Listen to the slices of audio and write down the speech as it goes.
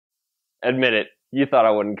Admit it, you thought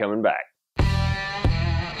I wasn't coming back.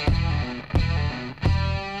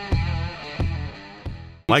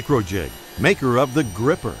 Microjig, maker of the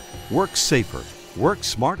gripper. Work safer, work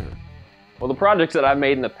smarter. Well, the projects that I've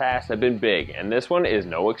made in the past have been big, and this one is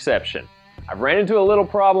no exception. I've ran into a little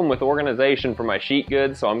problem with organization for my sheet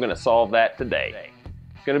goods, so I'm going to solve that today.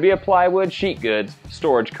 It's going to be a plywood sheet goods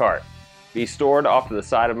storage cart. Be stored off to the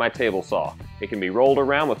side of my table saw. It can be rolled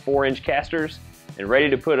around with 4-inch casters and ready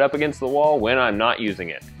to put up against the wall when I'm not using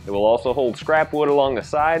it. It will also hold scrap wood along the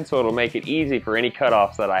side, so it'll make it easy for any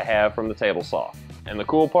cutoffs that I have from the table saw. And the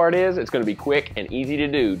cool part is, it's going to be quick and easy to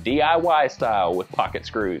do, DIY style with pocket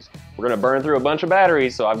screws. We're going to burn through a bunch of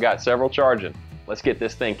batteries, so I've got several charging. Let's get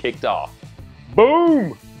this thing kicked off.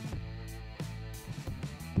 Boom!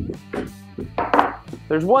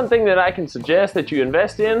 There's one thing that I can suggest that you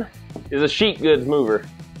invest in, is a sheet goods mover.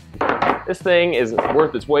 This thing is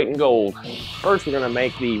worth its weight in gold. First, we're going to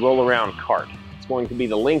make the roll around cart. It's going to be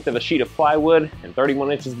the length of a sheet of plywood and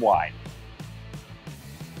 31 inches wide.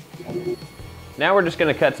 Now we're just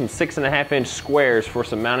going to cut some 6.5-inch squares for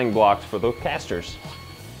some mounting blocks for those casters.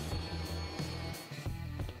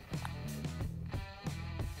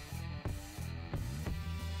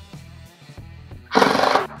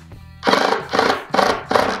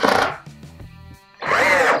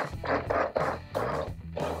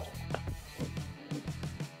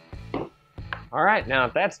 Alright, now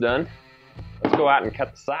that that's done, let's go out and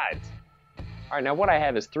cut the sides. Alright, now what I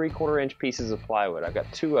have is 3/4-inch pieces of plywood. I've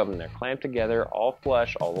got 2 of them. They're clamped together, all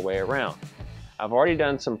flush, all the way around. I've already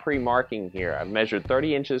done some pre-marking here. I've measured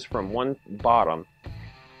 30 inches from one bottom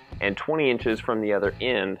and 20 inches from the other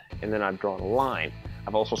end, and then I've drawn a line.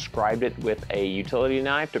 I've also scribed it with a utility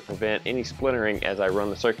knife to prevent any splintering as I run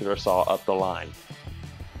the circular saw up the line.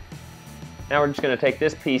 Now we're just going to take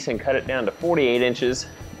this piece and cut it down to 48 inches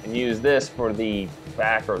and use this for the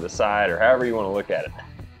back or the side or however you want to look at it.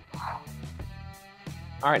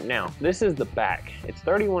 Alright, now this is the back. It's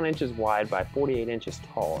 31 inches wide by 48 inches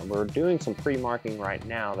tall, and we're doing some pre-marking right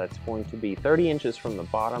now that's going to be 30 inches from the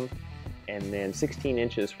bottom and then 16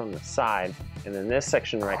 inches from the side, and then this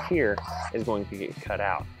section right here is going to get cut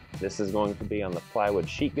out. This is going to be on the plywood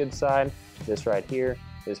sheet goods side. This right here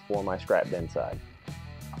is for my scrap bin side.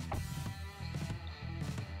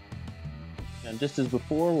 Now, just as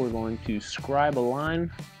before, we're going to scribe a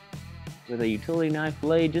line with a utility knife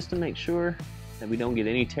blade just to make sure that we don't get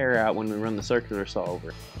any tear out when we run the circular saw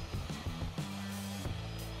over.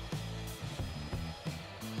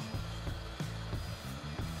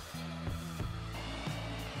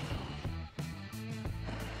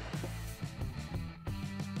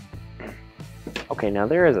 Okay, now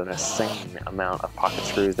there is an insane amount of pocket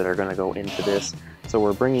screws that are going to go into this, so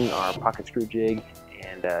we're bringing our pocket screw jig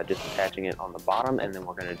and just attaching it on the bottom, and then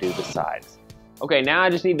we're going to do the sides. Okay, now I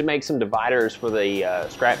just need to make some dividers for the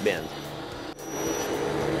scrap bins.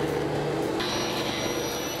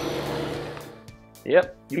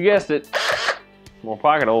 Yep, you guessed it. More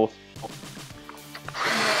pocket holes.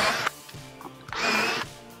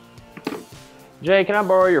 Jay, can I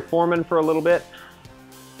borrow your foreman for a little bit?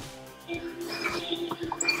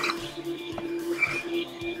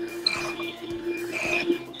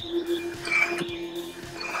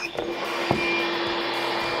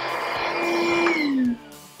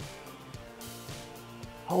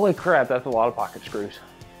 Holy crap, that's a lot of pocket screws.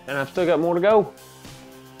 And I've still got more to go.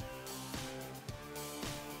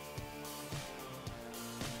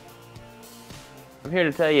 I'm here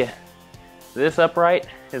to tell you, this upright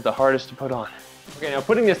is the hardest to put on. Okay, now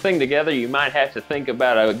putting this thing together, you might have to think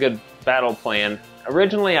about a good battle plan.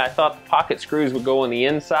 Originally, I thought the pocket screws would go on the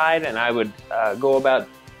inside and I would go about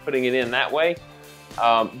putting it in that way.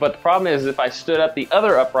 But the problem is if I stood up the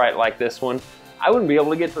other upright like this one, I wouldn't be able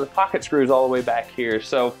to get to the pocket screws all the way back here.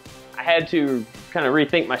 So I had to kind of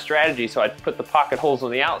rethink my strategy. So I put the pocket holes on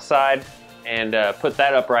the outside and put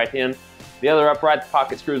that upright in. The other upright, the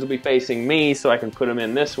pocket screws will be facing me, so I can put them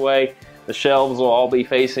in this way. The shelves will all be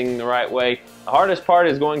facing the right way. The hardest part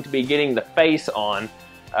is going to be getting the face on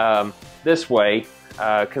this way,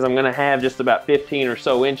 because I'm going to have just about 15 or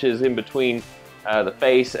so inches in between the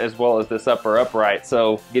face as well as this upper upright.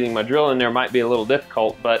 So getting my drill in there might be a little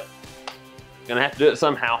difficult, but I'm going to have to do it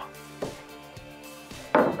somehow.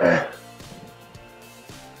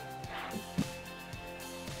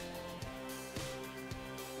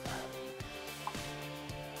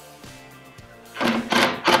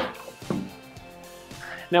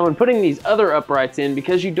 Now when putting these other uprights in,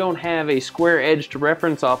 because you don't have a square edge to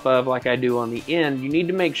reference off of like I do on the end, you need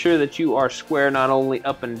to make sure that you are square not only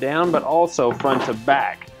up and down, but also front to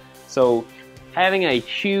back. So having a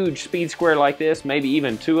huge speed square like this, maybe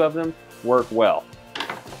even 2 of them, work well.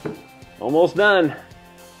 Almost done.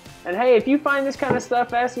 And hey, if you find this kind of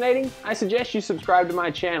stuff fascinating, I suggest you subscribe to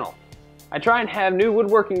my channel. I try and have new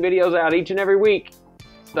woodworking videos out each and every week.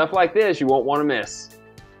 Stuff like this you won't want to miss.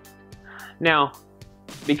 Now,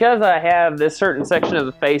 because I have this certain section of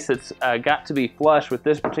the face that's got to be flush with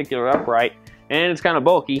this particular upright, and it's kind of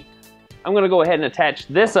bulky, I'm going to go ahead and attach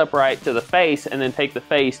this upright to the face and then take the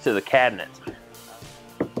face to the cabinet.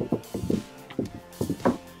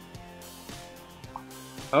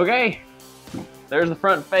 Okay, there's the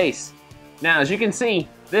front face. Now, as you can see,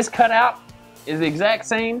 this cutout is the exact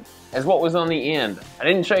same as what was on the end. I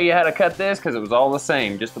didn't show you how to cut this because it was all the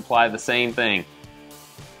same, just apply the same thing.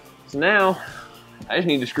 So now, I just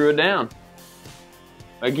need to screw it down.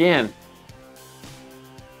 Again.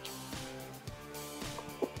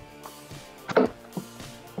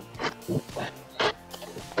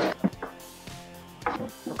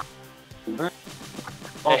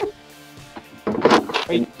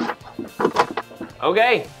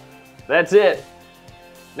 Okay, that's it.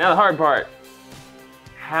 Now the hard part.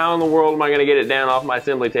 How in the world am I going to get it down off my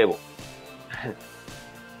assembly table?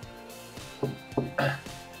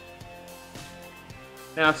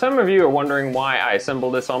 Now, if some of you are wondering why I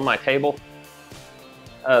assembled this on my table,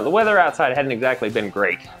 the weather outside hadn't exactly been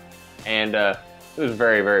great, and it was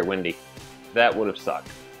very, very windy. That would have sucked.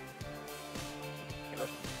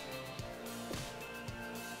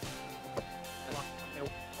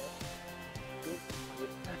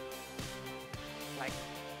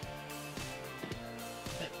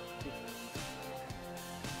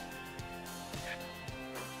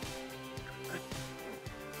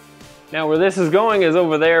 Now where this is going is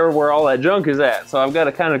over there where all that junk is at, so I've got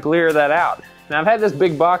to kind of clear that out. Now I've had this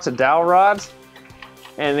big box of dowel rods,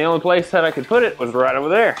 and the only place that I could put it was right over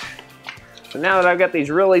there. So now that I've got these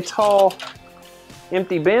really tall,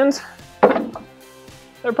 empty bins,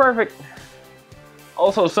 they're perfect.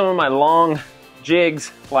 Also some of my long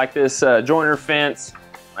jigs, like this joiner fence,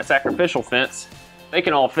 my sacrificial fence, they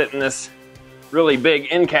can all fit in this really big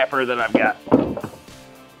end capper that I've got.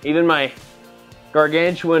 Even my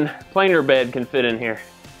gargantuan planer bed can fit in here.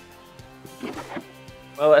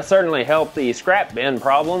 Well, that certainly helped the scrap bin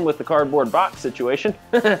problem with the cardboard box situation.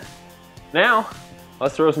 Now,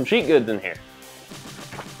 let's throw some sheet goods in here.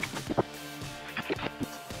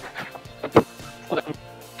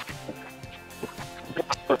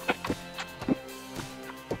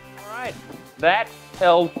 Alright, that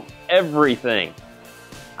held everything.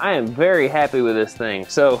 I am very happy with this thing.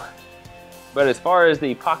 But as far as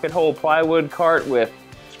the Pocket Hole Plywood Cart with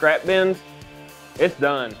scrap bins, it's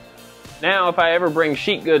done. Now, if I ever bring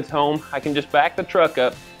sheet goods home, I can just back the truck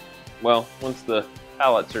up. Well, once the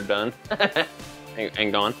pallets are done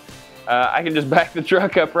and gone, I can just back the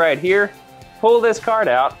truck up right here, pull this cart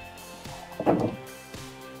out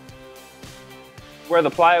where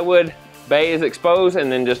the plywood bay is exposed,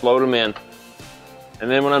 and then just load them in.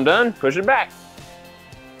 And then when I'm done, push it back.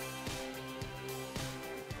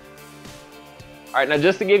 All right, now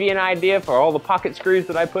just to give you an idea for all the pocket screws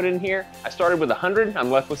that I put in here, I started with 100,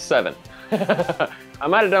 I'm left with 7. I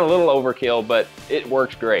might have done a little overkill, but it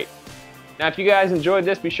works great. Now, if you guys enjoyed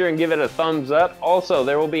this, be sure and give it a thumbs up. Also,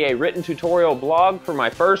 there will be a written tutorial blog for my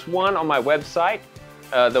first one on my website.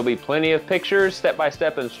 There'll be plenty of pictures,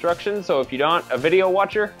 step-by-step instructions, so if you're not a video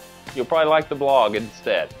watcher, you'll probably like the blog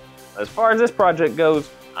instead. As far as this project goes,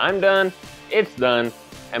 I'm done, it's done,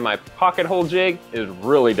 and my pocket hole jig is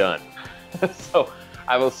really done. So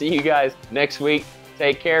I will see you guys next week.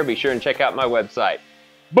 Take care. Be sure and check out my website.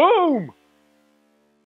 Boom!